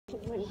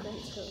When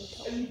Grant's really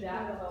tall. Are you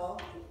that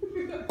tall?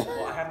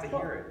 Well, I have to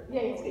hear it.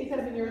 Yeah, he said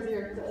it in yours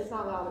ear because it's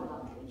not loud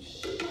enough.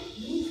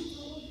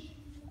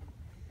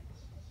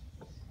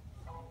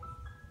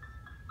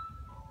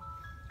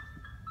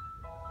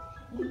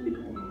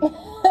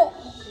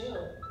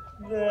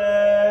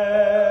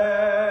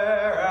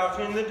 There, out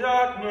in the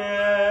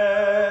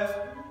darkness,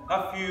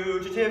 a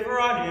fugitive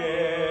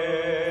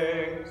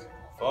running,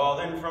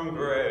 fallen from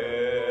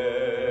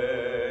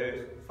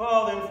grace,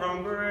 fallen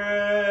from grace.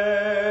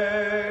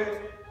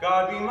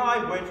 God be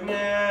my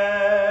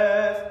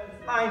witness,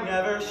 I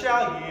never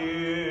shall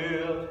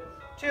yield,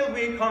 till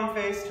we come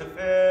face to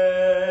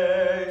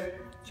face,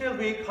 till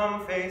we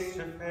come face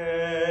to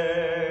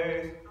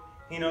face.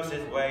 He knows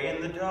his way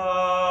in the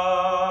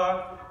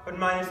dark, but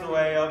mine is the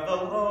way of the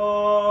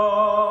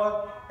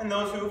Lord. And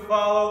those who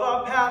follow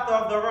the path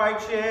of the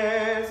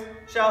righteous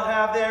shall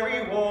have their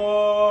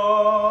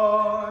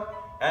reward.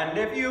 And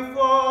if you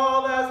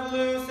fall as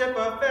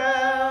Lucifer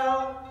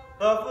fell,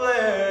 the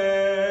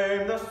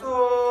flame, the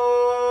sword,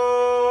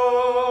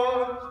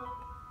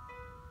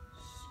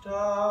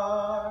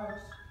 stars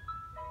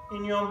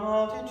in your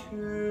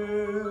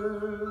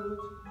multitude,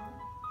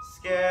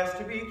 scarce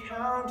to be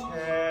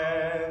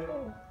counted,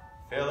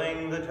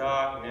 filling the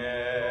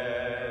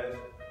darkness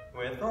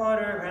with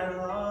order and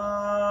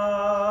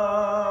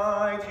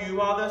light. You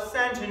are the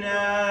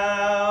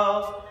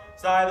sentinels,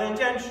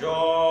 silent and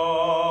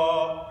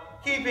sure,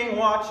 keeping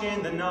watch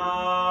in the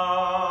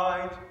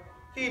night,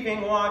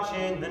 keeping watch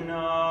in the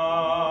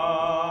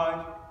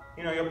night.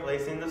 You know your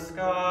place in the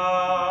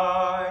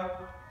sky,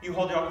 you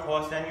hold your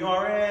course and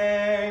your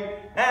aim,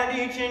 and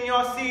each in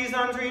your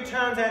seasons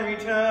returns and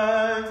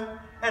returns,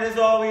 and is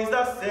always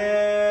the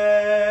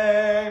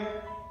same.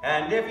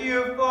 And if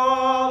you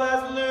fall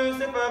as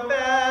Lucifer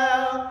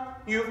fell,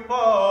 you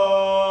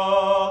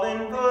fall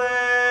in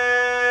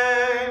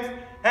flames.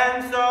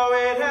 And so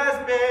it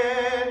has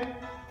been,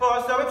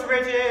 for so it's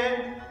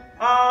written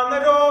on the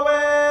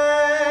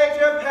doorway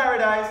to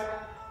paradise,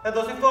 that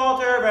those who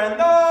falter and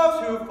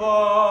those who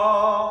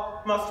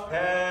fall must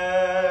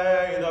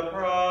pay the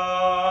price.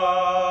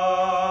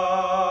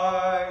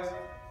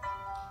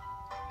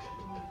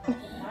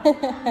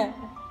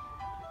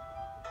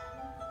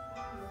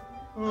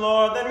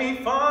 Lord, let me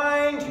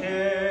find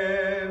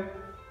him,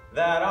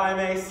 that I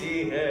may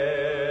see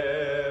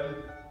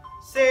him,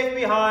 safe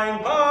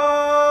behind bars.